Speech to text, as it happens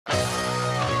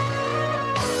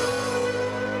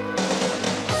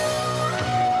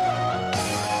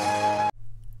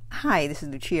Hi, this is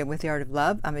Lucia with The Art of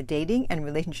Love. I'm a dating and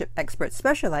relationship expert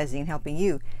specializing in helping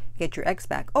you get your ex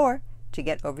back or to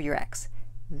get over your ex.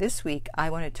 This week, I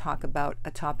want to talk about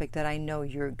a topic that I know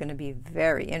you're going to be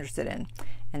very interested in,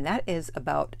 and that is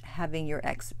about having your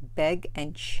ex beg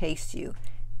and chase you,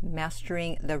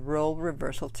 mastering the role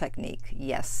reversal technique.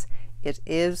 Yes, it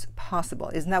is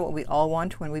possible. Isn't that what we all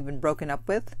want when we've been broken up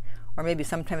with? Or maybe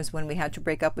sometimes when we had to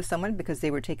break up with someone because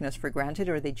they were taking us for granted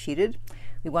or they cheated,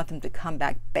 we want them to come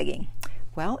back begging.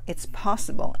 Well, it's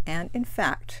possible. And in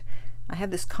fact, I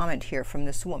have this comment here from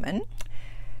this woman,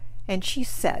 and she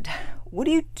said, what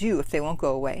do you do if they won't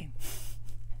go away?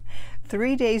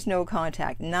 3 days no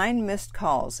contact, 9 missed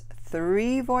calls,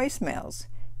 3 voicemails,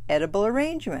 edible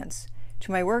arrangements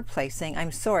to my workplace saying,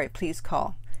 I'm sorry, please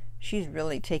call. She's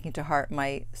really taking to heart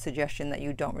my suggestion that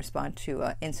you don't respond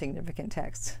to insignificant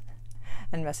texts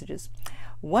and messages.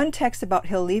 1 text about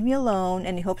he'll leave me alone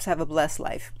and he hopes to have a blessed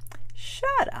life.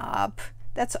 Shut up.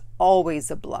 That's always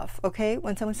a bluff, okay?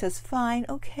 When someone says, fine,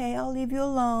 okay, I'll leave you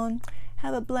alone,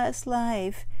 have a blessed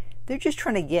life, they're just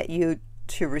trying to get you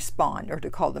to respond or to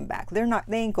call them back. They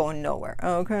ain't going nowhere,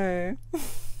 okay?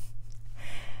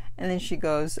 And then she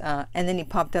goes, and then he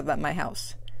popped up at my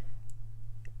house.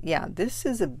 Yeah, this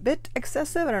is a bit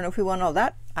excessive. I don't know if we want all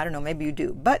that. I don't know, maybe you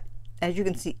do. But as you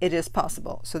can see, it is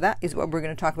possible. So that is what we're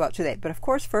going to talk about today. But of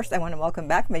course, first I want to welcome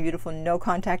back my beautiful No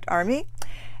Contact Army.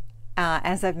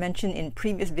 As I've mentioned in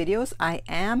previous videos, I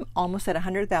am almost at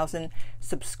 100,000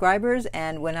 subscribers.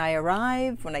 And when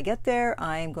I get there,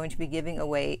 I'm going to be giving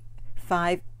away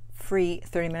 5 free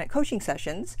 30-minute coaching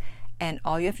sessions. And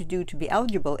all you have to do to be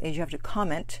eligible is you have to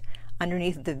comment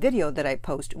underneath the video that I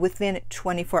post within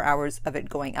 24 hours of it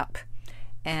going up.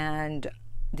 And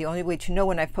the only way to know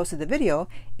when I've posted the video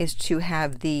is to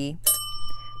have the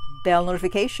bell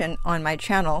notification on my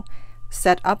channel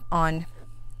set up on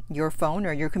your phone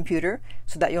or your computer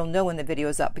so that you'll know when the video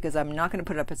is up, because I'm not going to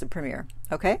put it up as a premiere.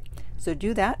 Okay? So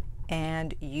do that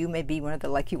and you may be one of the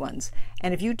lucky ones.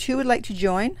 And if you too would like to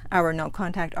join our No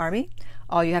Contact Army,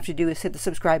 all you have to do is hit the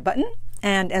subscribe button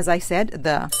and, as I said,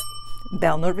 the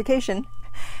bell notification.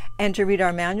 And to read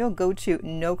our manual, go to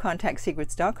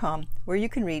nocontactsecrets.com, where you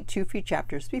can read 2 free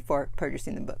chapters before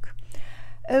purchasing the book.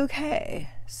 Okay,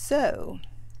 so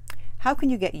how can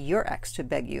you get your ex to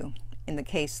beg you in the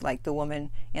case like the woman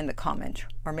in the comment?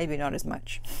 Or maybe not as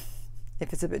much,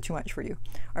 if it's a bit too much for you.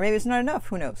 Or maybe it's not enough,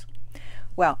 who knows?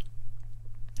 Well,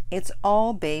 it's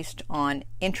all based on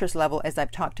interest level, as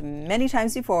I've talked many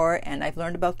times before, and I've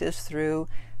learned about this through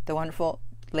the wonderful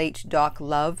late Doc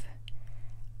Love.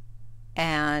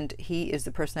 And he is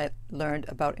the person I learned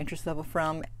about interest level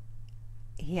from.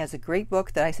 He has a great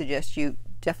book that I suggest you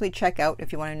definitely check out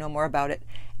if you want to know more about it.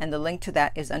 And the link to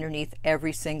that is underneath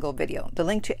every single video. The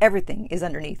link to everything is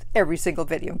underneath every single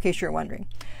video, in case you're wondering.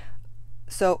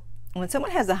 So when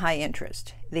someone has a high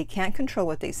interest, they can't control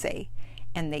what they say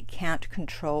and they can't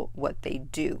control what they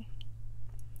do.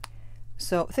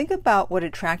 So think about what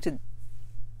attracted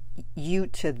you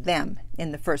to them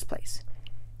in the first place.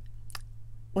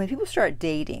 When people start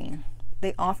dating,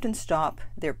 they often stop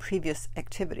their previous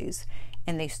activities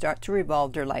and they start to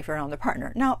revolve their life around their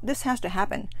partner. Now, this has to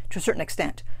happen to a certain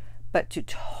extent, but to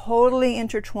totally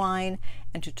intertwine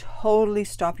and to totally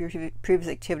stop your previous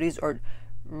activities or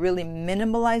really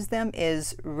minimalize them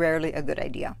is rarely a good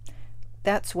idea.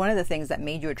 That's one of the things that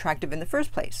made you attractive in the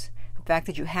first place. The fact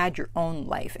that you had your own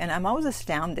life. And I'm always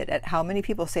astounded at how many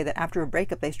people say that after a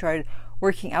breakup they started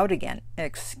working out again.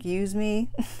 Excuse me?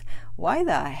 Why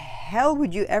the hell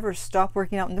would you ever stop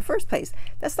working out in the first place?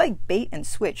 That's like bait and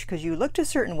switch, because you looked a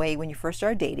certain way when you first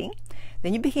started dating,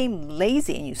 then you became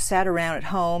lazy and you sat around at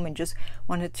home and just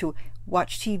wanted to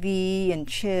watch TV and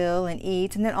chill and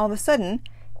eat, and then all of a sudden,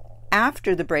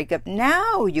 after the breakup,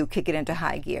 now you kick it into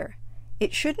high gear.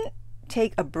 It shouldn't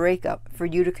take a breakup for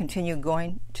you to continue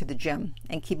going to the gym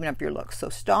and keeping up your looks. So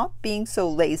stop being so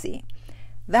lazy.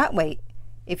 That way,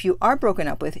 if you are broken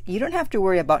up with, you don't have to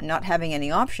worry about not having any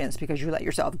options because you let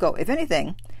yourself go. If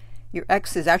anything, your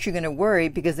ex is actually going to worry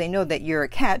because they know that you're a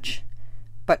catch,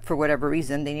 but for whatever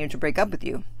reason, they needed to break up with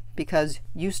you because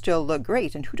you still look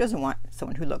great. And who doesn't want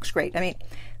someone who looks great? I mean,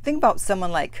 think about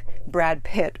someone like Brad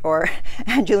Pitt or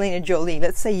Angelina Jolie.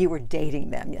 Let's say you were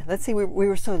dating them. Yeah, let's say we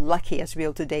were so lucky as to be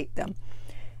able to date them.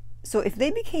 So if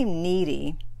they became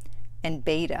needy and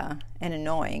beta and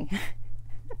annoying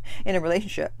in a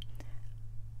relationship,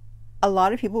 a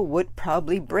lot of people would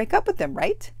probably break up with them,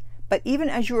 right? But even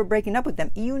as you were breaking up with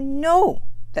them, you know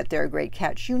that they're a great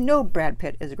catch. You know Brad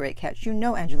Pitt is a great catch. You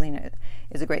know Angelina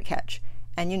is a great catch.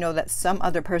 And you know that some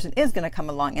other person is going to come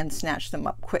along and snatch them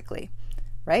up quickly,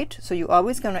 right? So you're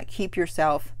always going to keep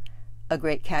yourself a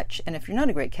great catch. And if you're not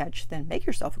a great catch, then make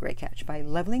yourself a great catch by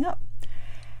leveling up.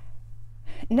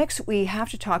 Next, we have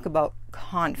to talk about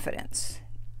confidence.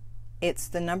 It's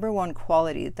the #1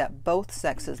 quality that both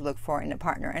sexes look for in a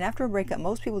partner. And after a breakup,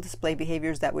 most people display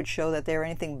behaviors that would show that they're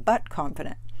anything but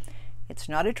confident. It's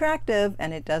not attractive,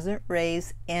 and it doesn't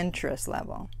raise interest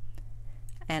level.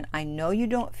 And I know you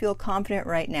don't feel confident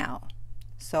right now.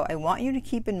 So I want you to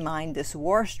keep in mind this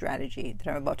war strategy that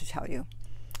I'm about to tell you.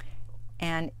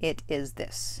 And it is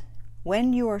this.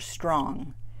 When you are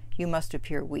strong, you must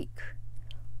appear weak.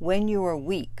 When you are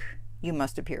weak, you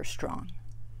must appear strong.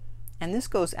 And this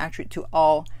goes actually to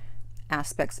all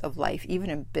aspects of life, even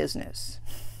in business,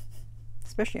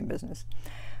 especially in business.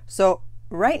 So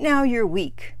right now you're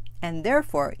weak, and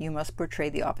therefore you must portray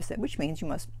the opposite, which means you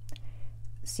must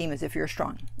seem as if you're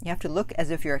strong. You have to look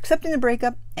as if you're accepting the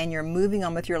breakup and you're moving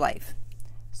on with your life.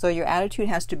 So your attitude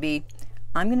has to be,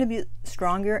 I'm going to be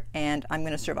stronger and I'm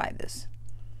going to survive this.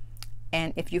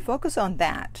 And if you focus on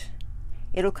that,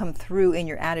 it'll come through in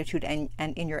your attitude and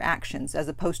in your actions, as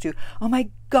opposed to, oh my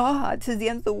God, this is the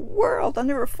end of the world. I'll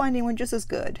never find anyone just as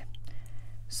good.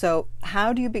 So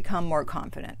how do you become more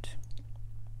confident?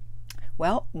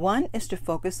 Well, one is to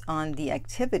focus on the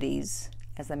activities,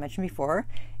 as I mentioned before,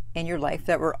 in your life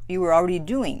that you were already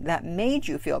doing that made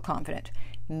you feel confident.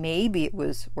 Maybe it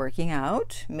was working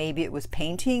out, maybe it was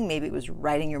painting, maybe it was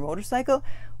riding your motorcycle.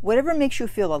 Whatever makes you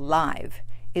feel alive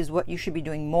is what you should be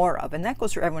doing more of. And that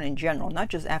goes for everyone in general, not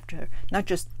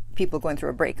just people going through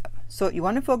a breakup. So you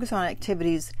want to focus on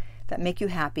activities that make you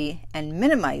happy and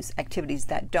minimize activities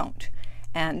that don't.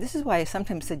 And this is why I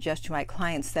sometimes suggest to my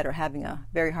clients that are having a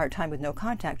very hard time with no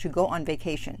contact to go on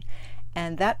vacation.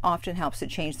 And that often helps to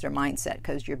change their mindset,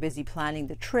 because you're busy planning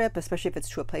the trip, especially if it's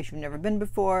to a place you've never been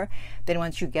before. Then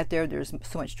once you get there, there's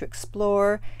so much to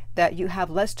explore that you have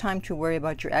less time to worry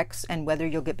about your ex and whether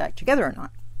you'll get back together or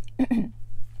not.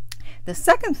 The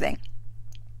second thing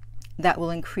that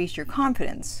will increase your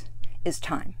confidence is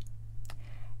time.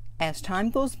 As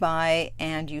time goes by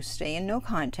and you stay in no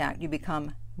contact, you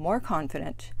become more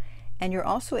confident, and you're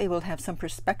also able to have some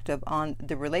perspective on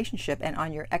the relationship and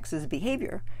on your ex's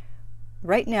behavior.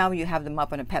 Right now you have them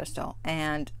up on a pedestal,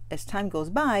 and as time goes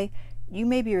by, you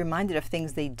may be reminded of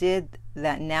things they did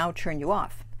that now turn you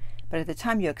off. But at the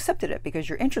time you accepted it because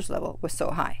your interest level was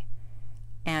so high.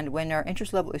 And when our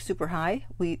interest level is super high,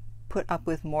 we put up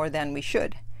with more than we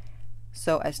should.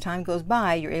 So as time goes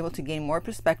by, you're able to gain more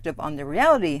perspective on the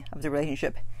reality of the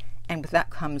relationship, and with that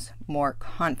comes more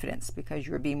confidence because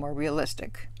you're being more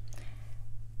realistic.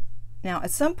 Now,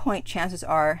 at some point, chances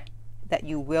are that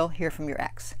you will hear from your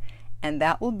ex, and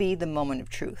that will be the moment of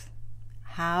truth.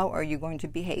 How are you going to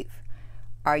behave?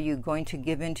 Are you going to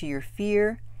give in to your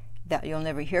fear that you'll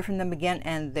never hear from them again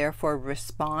and therefore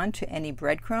respond to any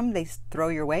breadcrumb they throw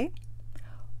your way?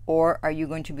 Or are you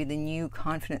going to be the new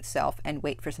confident self and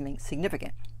wait for something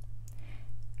significant?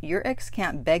 Your ex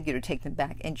can't beg you to take them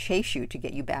back and chase you to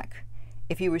get you back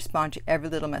if you respond to every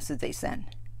little message they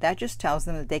send. That just tells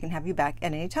them that they can have you back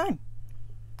at any time.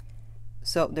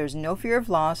 So there's no fear of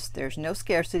loss, there's no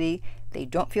scarcity, they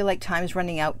don't feel like time is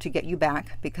running out to get you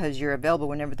back because you're available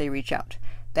whenever they reach out.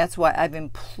 That's why I've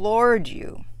implored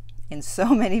you in so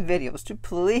many videos to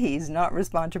please not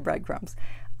respond to breadcrumbs.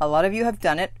 A lot of you have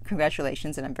done it.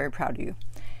 Congratulations, and I'm very proud of you.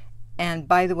 And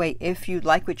by the way, if you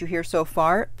like what you hear so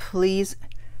far, please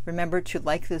remember to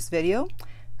like this video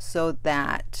so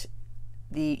that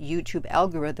the YouTube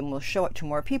algorithm will show it to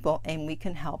more people and we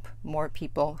can help more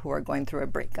people who are going through a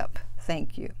breakup.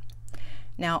 Thank you.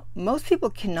 Now, most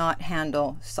people cannot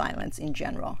handle silence in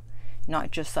general, not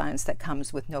just silence that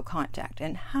comes with no contact.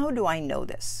 And how do I know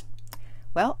this?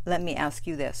 Well, let me ask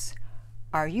you this.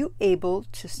 Are you able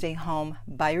to stay home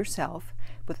by yourself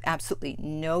with absolutely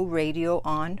no radio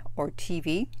on or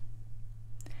TV?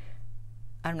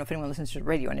 I don't know if anyone listens to the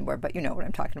radio anymore, but you know what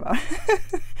I'm talking about.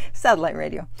 Satellite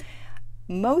radio.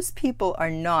 Most people are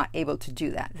not able to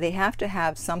do that. They have to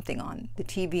have something on, the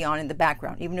TV on in the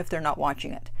background, even if they're not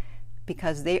watching it,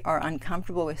 because they are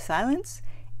uncomfortable with silence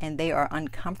and they are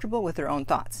uncomfortable with their own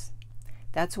thoughts.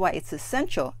 That's why it's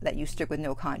essential that you stick with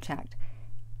no contact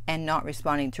and not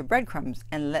responding to breadcrumbs,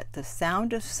 and let the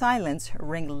sound of silence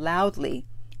ring loudly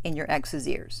in your ex's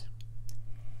ears.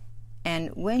 And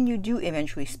when you do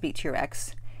eventually speak to your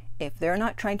ex, if they're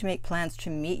not trying to make plans to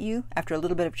meet you after a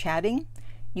little bit of chatting,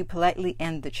 you politely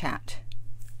end the chat.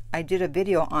 I did a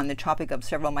video on the topic of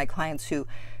several of my clients who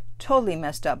totally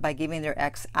messed up by giving their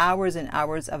ex hours and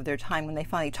hours of their time when they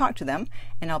finally talked to them,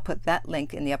 and I'll put that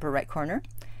link in the upper right corner.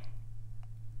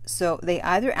 So they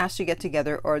either ask to get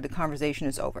together or the conversation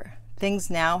is over. Things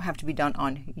now have to be done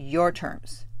on your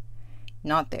terms,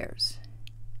 not theirs.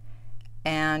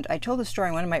 And I told a story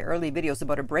in one of my early videos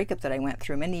about a breakup that I went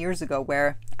through many years ago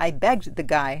where I begged the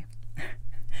guy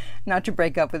not to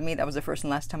break up with me. That was the first and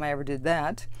last time I ever did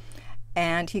that.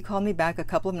 And he called me back a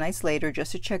couple of nights later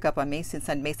just to check up on me since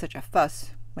I'd made such a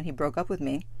fuss when he broke up with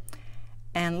me.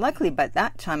 And luckily by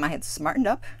that time I had smartened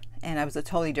up and I was a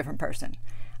totally different person.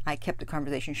 I kept the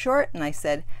conversation short and I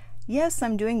said, yes,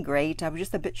 I'm doing great. I was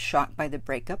just a bit shocked by the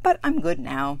breakup, but I'm good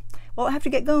now. Well, I have to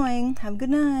get going. Have a good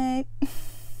night.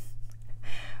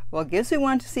 Well, guess who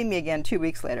wanted to see me again 2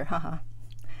 weeks later? Haha.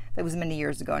 That was many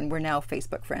years ago, and we're now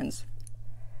Facebook friends.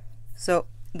 So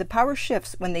the power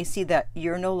shifts when they see that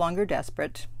you're no longer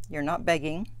desperate, you're not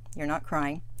begging, you're not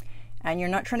crying, and you're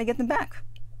not trying to get them back.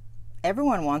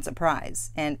 Everyone wants a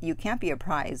prize, and you can't be a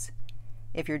prize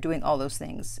if you're doing all those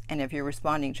things, and if you're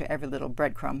responding to every little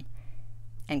breadcrumb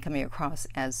and coming across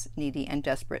as needy and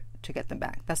desperate to get them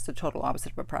back. That's the total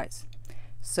opposite of a prize.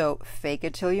 So fake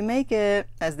it till you make it,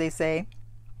 as they say.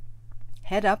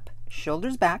 Head up,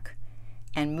 shoulders back,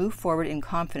 and move forward in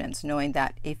confidence, knowing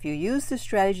that if you use the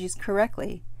strategies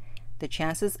correctly, the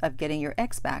chances of getting your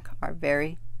ex back are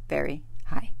very, very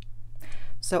high.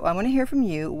 So I want to hear from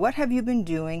you. What have you been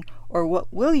doing, or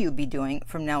what will you be doing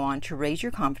from now on to raise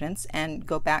your confidence and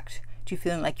go back to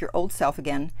feeling like your old self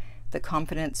again, the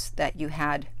confidence that you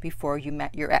had before you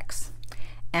met your ex?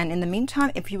 And in the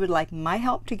meantime, if you would like my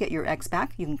help to get your ex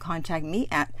back, you can contact me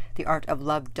at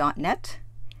theartoflove.net.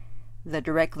 The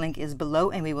direct link is below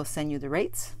and we will send you the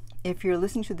rates. If you're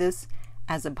listening to this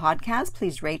as a podcast,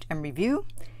 please rate and review.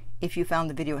 If you found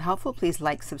the video helpful, please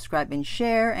like, subscribe, and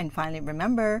share. And finally,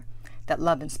 remember that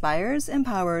love inspires,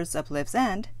 empowers, uplifts,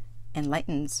 and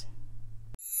enlightens.